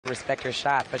respect her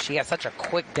shot, but she has such a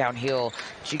quick downhill.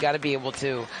 She got to be able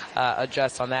to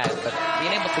adjust on that. But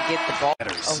being able to get the ball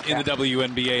in the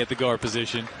WNBA at the guard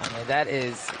position. I mean, that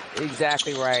is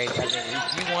exactly right. I mean,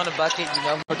 if you want a bucket, you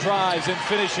know. Drives and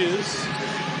finishes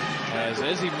as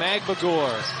Ezi Magbagor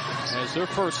has her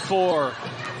first 4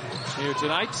 here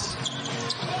tonight.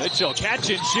 Mitchell catch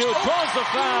and shoot, draws the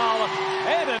foul,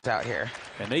 and out here.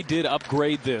 And they did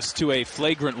upgrade this to a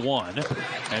flagrant 1,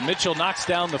 and Mitchell knocks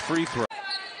down the free throw.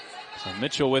 So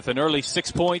Mitchell with an early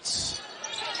 6 points,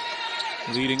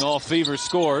 leading all Fever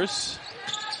scores.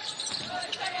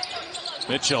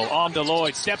 Mitchell on to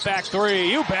Lloyd, step back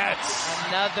 3, you bet.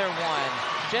 Another one,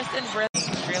 just in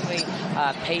extremely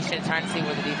patient, trying to see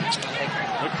where the defense is going to take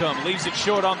her. Whitcomb leaves it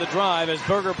short on the drive as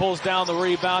Berger pulls down the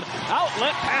rebound.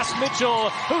 Outlet pass Mitchell,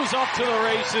 who's off to the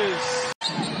races.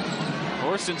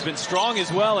 Horston's been strong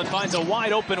as well and finds a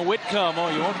wide open Whitcomb. Oh,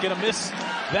 you won't get a miss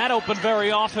that open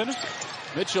very often.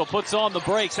 Mitchell puts on the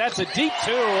brakes. That's a deep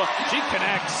 2. She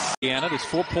connects. Indiana, this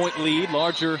 4-point lead,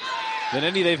 larger than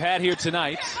any they've had here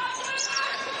tonight.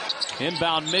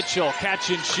 Inbound Mitchell, catch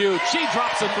and shoot. She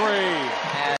drops a 3.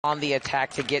 And on the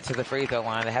attack to get to the free throw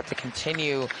line, they have to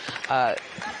continue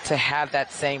to have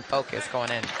that same focus going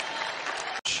in.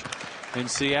 In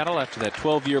Seattle after that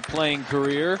 12-year playing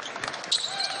career.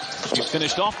 She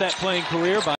finished off that playing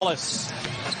career by Wallace.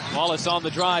 Wallace on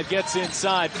the drive, gets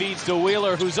inside, feeds to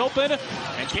Wheeler, who's open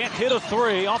and can't hit a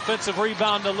 3. Offensive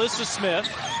rebound to Alyssa Smith.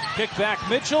 Kick back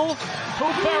Mitchell,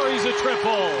 who buries a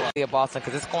triple. Boston,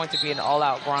 because it's going to be an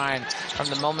all-out grind from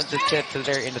the moment the tip to the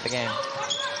very end of the game.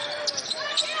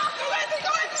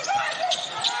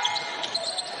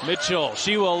 Mitchell,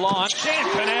 she will launch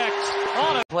and connect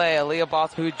on a play. Aaliyah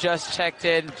Boston, who just checked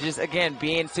in, just again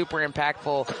being super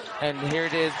impactful, and here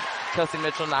it is. Kelsey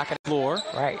Mitchell knocking the floor.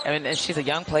 Right. I mean, and she's a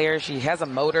young player. She has a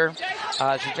motor.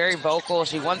 She's very vocal.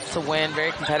 She wants to win,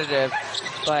 very competitive.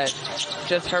 But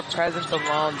just her presence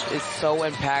alone is so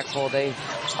impactful. They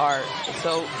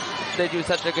do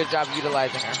such a good job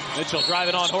utilizing her. Mitchell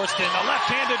driving on Horston. A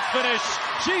left-handed finish.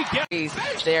 She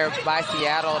gets there by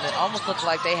Seattle, and it almost looked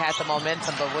like they had the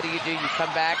momentum. But what do? You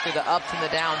come back through the ups and the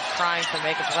downs trying to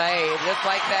make a play. It looked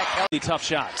like that. Tough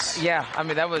shots. Yeah, I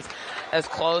mean, that was as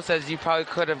close as you probably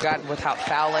could have gotten without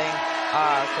fouling.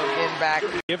 So getting back.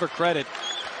 Give her credit.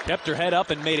 Kept her head up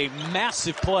and made a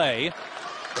massive play.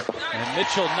 And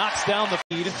Mitchell knocks down the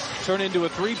lead. Turn into a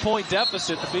 3-point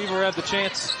deficit. The Fever have the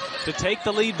chance to take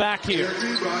the lead back here.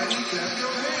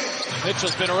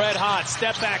 Mitchell's been red hot.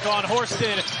 Step back on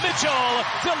Horston. Mitchell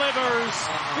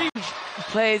delivers.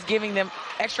 Plays giving them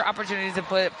extra opportunities to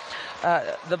put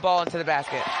the ball into the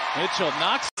basket. Mitchell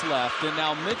knocks left, and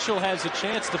now Mitchell has a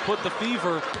chance to put the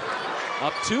Fever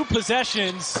up 2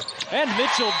 possessions, and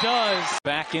Mitchell does.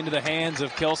 Back into the hands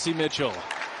of Kelsey Mitchell,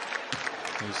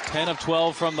 who's 10 of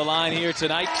 12 from the line here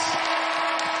tonight.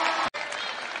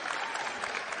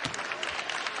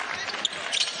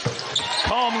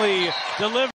 Calmly delivers.